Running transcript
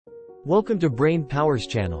Welcome to Brain Powerz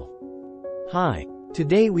channel. Hi.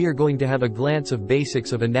 Today we are going to have a glance of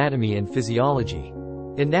basics of anatomy and physiology.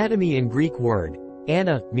 Anatomy in Greek word,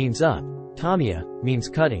 ana, means up, tomia, means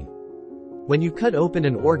cutting. When you cut open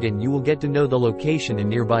an organ you will get to know the location and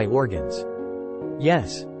nearby organs.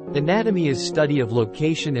 Yes, anatomy is study of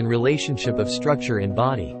location and relationship of structure in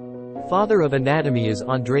body. Father of anatomy is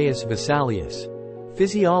Andreas Vesalius.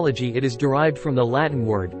 Physiology, it is derived from the Latin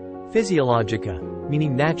word, physiologica,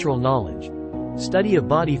 meaning natural knowledge. Study of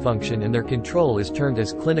body function and their control is termed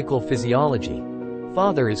as clinical physiology.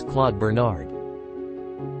 Father is Claude Bernard.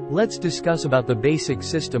 Let's discuss about the basic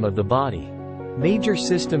system of the body. Major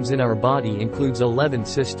systems in our body includes 11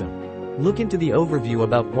 system. Look into the overview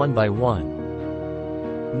about one by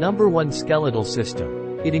one. Number 1, skeletal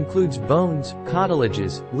system. It includes bones,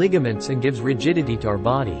 cartilages, ligaments and gives rigidity to our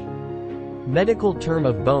body. Medical term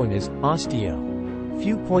of bone is osteo.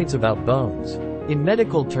 Few points about bones. In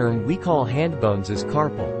medical term we call hand bones as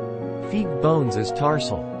carpal, feet bones as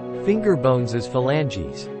tarsal, finger bones as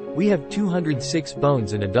phalanges. We have 206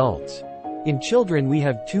 bones in adults. In children we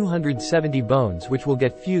have 270 bones which will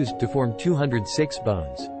get fused to form 206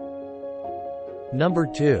 bones. Number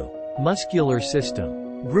 2. Muscular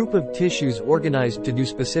system. Group of tissues organized to do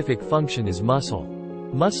specific function is muscle.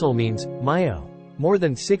 Muscle means myo. More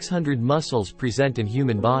than 600 muscles present in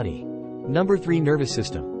human body. Number 3. Nervous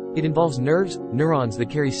system. It involves nerves, neurons that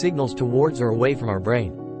carry signals towards or away from our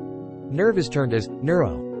brain. Nerve is termed as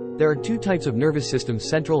neuro. There are two types of nervous systems,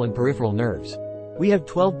 central and peripheral nerves. We have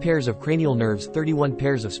 12 pairs of cranial nerves, 31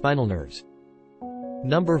 pairs of spinal nerves.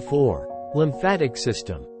 Number 4. Lymphatic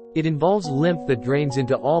system. It involves lymph that drains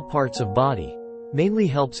into all parts of body. Mainly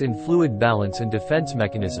helps in fluid balance and defense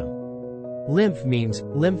mechanism. Lymph means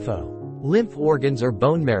lympho. Lymph organs are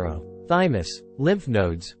bone marrow, thymus, lymph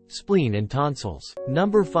nodes, spleen and tonsils.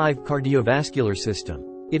 Number 5. Cardiovascular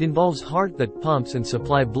system. It involves heart that pumps and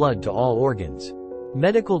supply blood to all organs.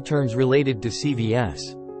 Medical terms related to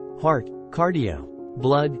CVS. Heart, cardio.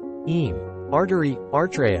 Blood, heme. Artery,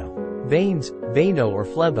 artereo. Veins, veno or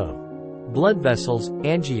phlebo. Blood vessels,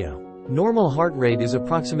 angio. Normal heart rate is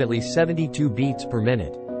approximately 72 beats per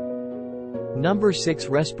minute. Number 6.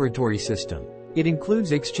 Respiratory system. It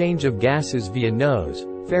includes exchange of gases via nose,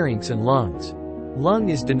 pharynx and lungs. Lung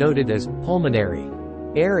is denoted as pulmonary.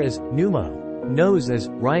 Air as pneumo. Nose as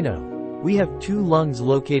rhino. We have 2 lungs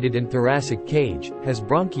located in thoracic cage, has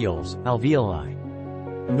bronchioles, alveoli.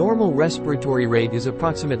 Normal respiratory rate is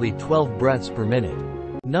approximately 12 breaths per minute.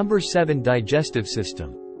 Number 7. Digestive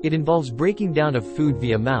system. It involves breaking down of food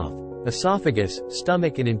via mouth, esophagus,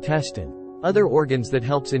 stomach and intestine. Other organs that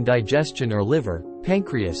helps in digestion are liver,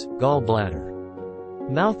 pancreas, gallbladder.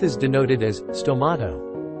 Mouth is denoted as stomato.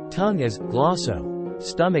 Tongue as glosso.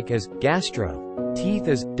 Stomach as gastro. Teeth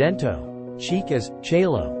as dento. Cheek as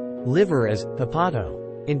chalo. Liver as hepato.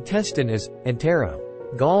 Intestine as entero.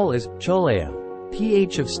 Gall as choleo.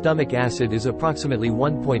 pH of stomach acid is approximately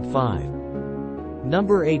 1.5.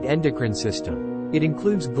 Number 8. Endocrine system. It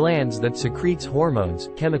includes glands that secretes hormones,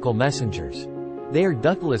 chemical messengers. They are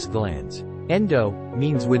ductless glands. Endo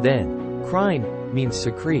means within. Crine means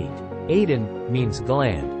secrete. Aden means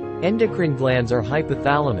gland. Endocrine glands are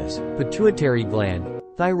hypothalamus, pituitary gland,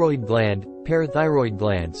 thyroid gland, parathyroid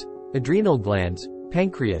glands, adrenal glands,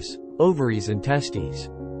 pancreas, ovaries and testes.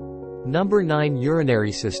 Number 9.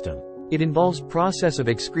 Urinary system. It involves process of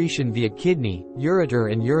excretion via kidney,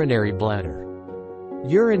 ureter and urinary bladder.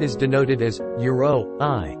 Urine is denoted as uro,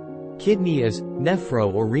 I. Kidney as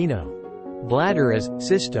nephro or reno. Bladder as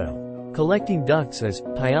cysto. Collecting ducts as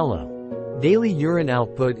pyelo. Daily urine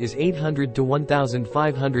output is 800 to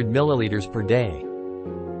 1,500 milliliters per day.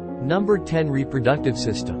 Number 10. Reproductive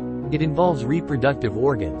system. It involves reproductive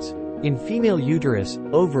organs. In female uterus,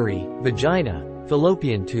 ovary, vagina,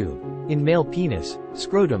 fallopian tube. In male penis,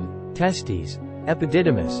 scrotum, testes,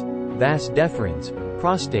 epididymis, vas deferens,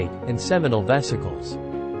 prostate, and seminal vesicles.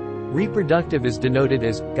 Reproductive is denoted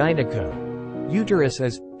as gyneco. Uterus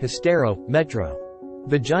as hystero, metro.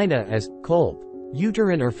 Vagina as colp.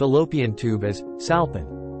 Uterine or fallopian tube as salpin.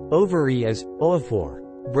 Ovary as oophore.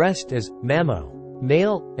 Breast as mammo.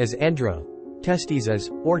 Male as andro. Testes as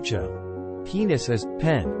orcho. Penis as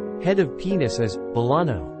pen. Head of penis as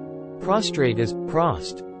bolano. Prostrate as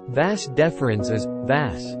prost. Vas deferens as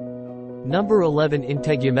vas. Number 11.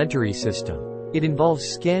 Integumentary system. It involves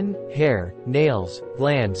skin, hair, nails,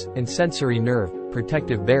 glands, and sensory nerve,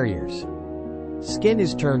 protective barriers. Skin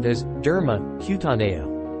is termed as derma,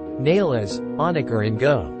 cutaneo. Nail as onyx or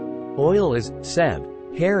ingo. Oil as seb.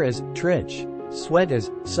 Hair as trich. Sweat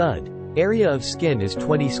as sud. Area of skin is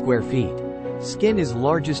 20 square feet. Skin is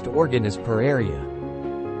largest organ as per area.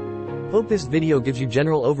 Hope this video gives you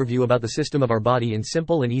general overview about the system of our body in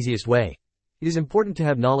simple and easiest way. It is important to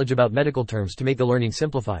have knowledge about medical terms to make the learning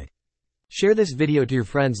simplified. Share this video to your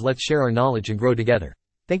friends. Let's share our knowledge and grow together.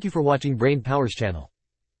 Thank you for watching Brain Powerz channel.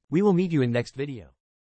 We will meet you in next video.